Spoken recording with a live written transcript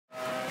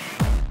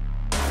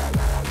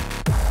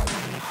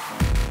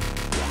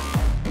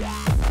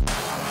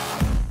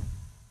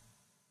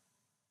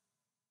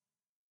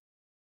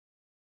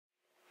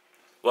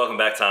Welcome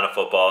back to On to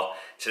Football.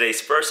 Today's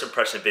first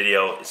impression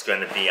video is going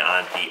to be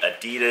on the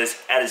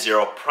ADIDAS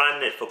Adizero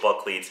Primeknit football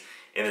cleats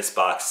in this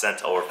box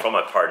sent over from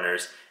my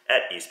partners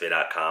at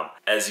eastbay.com.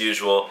 As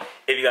usual,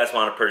 if you guys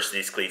want to purchase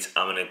these cleats,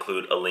 I'm going to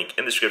include a link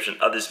in the description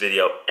of this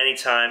video.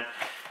 Anytime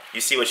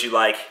you see what you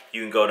like,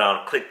 you can go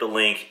down, click the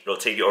link, it'll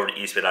take you over to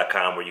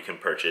eastbay.com where you can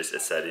purchase a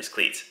set of these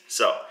cleats.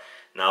 So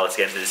now let's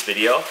get into this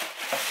video,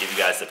 give you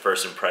guys the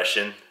first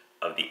impression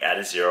of the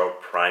Adizero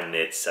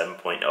Primeknit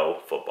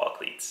 7.0 football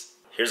cleats.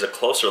 Here's a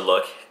closer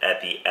look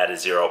at the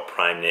Adizero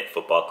Primeknit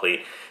football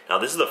cleat. Now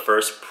this is the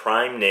first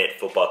Primeknit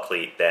football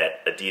cleat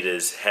that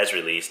Adidas has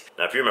released.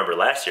 Now if you remember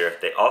last year,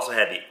 they also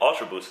had the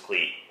Ultra Boost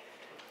cleat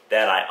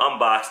that I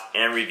unboxed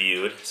and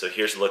reviewed. So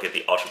here's a look at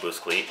the Ultra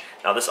Boost cleat.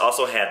 Now this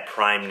also had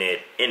Primeknit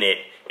in it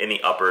in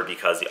the upper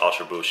because the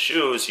Ultra Boost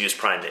shoes use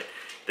Primeknit.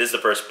 This is the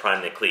first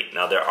Primeknit cleat.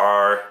 Now there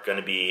are going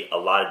to be a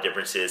lot of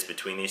differences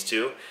between these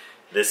two.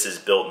 This is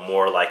built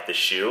more like the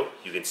shoe.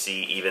 You can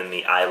see even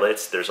the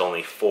eyelets, there's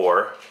only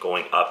 4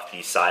 going up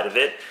the side of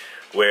it,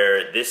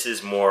 where this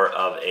is more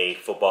of a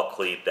football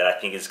cleat that I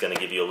think is going to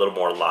give you a little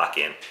more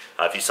lock-in.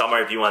 If you saw my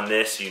review on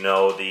this, you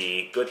know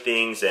the good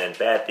things and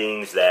bad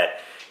things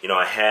that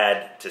I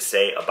had to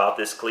say about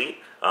this cleat.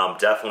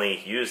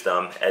 Definitely used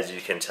them, as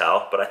you can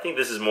tell, but I think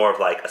this is more of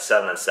like a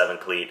 7-on-7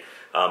 cleat,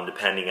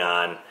 depending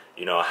on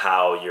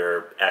how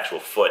your actual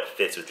foot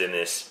fits within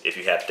this. If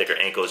you have thicker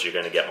ankles, you're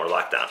going to get more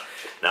lockdown.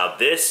 Now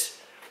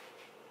this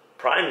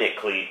Primeknit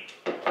cleat,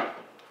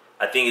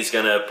 I think is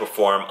going to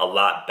perform a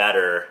lot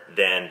better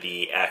than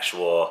the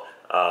actual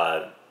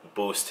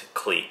Boost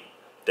cleat,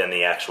 than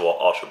the actual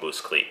Ultra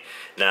Boost cleat.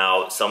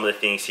 Now some of the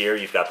things here,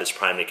 you've got this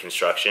Primeknit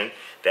construction.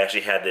 They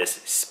actually had this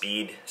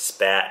speed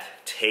spat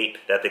tape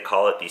that they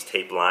call it, these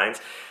tape lines,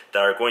 that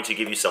are going to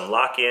give you some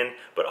lock-in,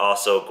 but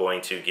also going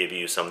to give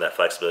you some of that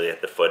flexibility at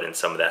the foot and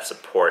some of that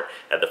support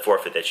at the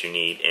forefoot that you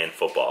need in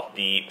football.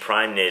 The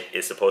Primeknit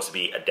is supposed to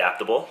be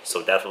adaptable,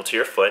 so adaptable to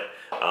your foot.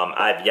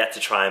 I've yet to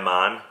try them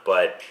on,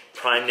 but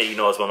Primeknit, is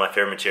one of my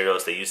favorite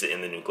materials. They use it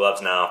in the new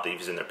gloves now. They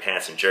use it in their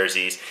pants and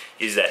jerseys.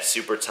 It uses that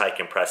super tight,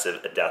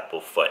 compressive, adaptable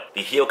foot.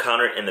 The heel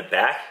counter in the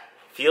back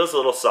feels a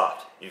little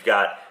soft. You've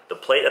got the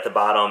plate at the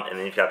bottom, and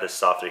then you've got this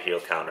softer heel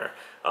counter.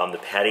 The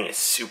padding is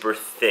super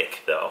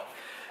thick, though.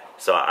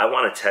 So I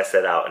want to test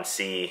that out and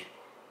see,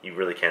 you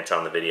really can't tell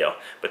in the video,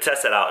 but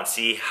test that out and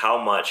see how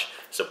much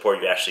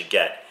support you actually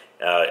get.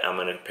 I'm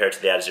going to compare it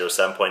to the Adizero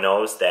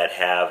 7.0s that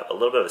have a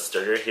little bit of a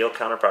sturdier heel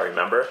counter, probably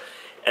remember.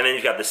 And then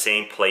you've got the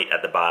same plate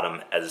at the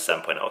bottom as the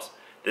 7.0s.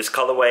 This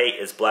colorway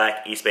is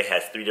black. Eastbay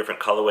has 3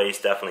 different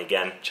colorways. Definitely,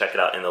 again, check it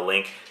out in the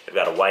link. They've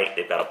got a white,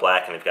 they've got a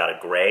black, and they've got a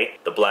gray.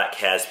 The black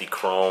has the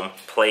chrome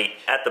plate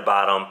at the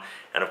bottom,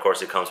 and of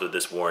course it comes with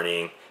this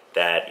warning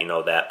that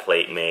that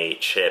plate may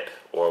chip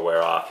or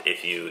wear off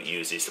if you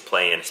use these to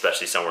play in,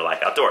 especially somewhere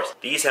like outdoors.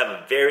 These have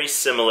a very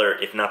similar,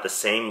 if not the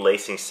same,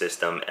 lacing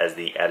system as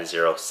the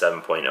Adizero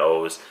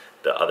 7.0s,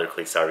 the other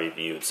cleats I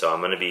reviewed. So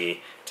I'm going to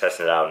be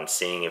testing it out and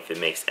seeing if it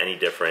makes any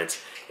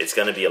difference. It's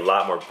going to be a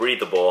lot more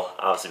breathable,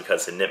 obviously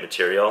because it's a knit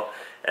material.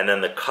 And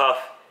then the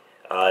cuff,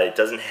 it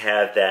doesn't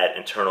have that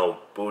internal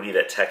booty,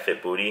 that tech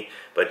fit booty,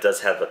 but it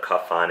does have the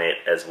cuff on it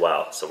as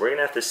well. So we're going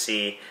to have to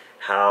see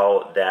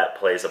how that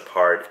plays a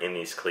part in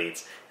these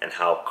cleats and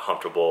how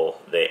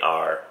comfortable they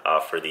are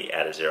for the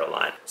Adizero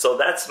line. So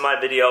that's my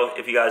video.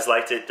 If you guys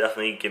liked it,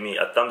 definitely give me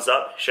a thumbs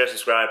up, share,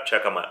 subscribe,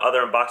 check out my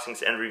other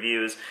unboxings and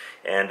reviews,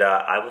 and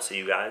I will see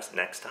you guys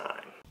next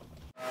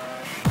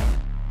time.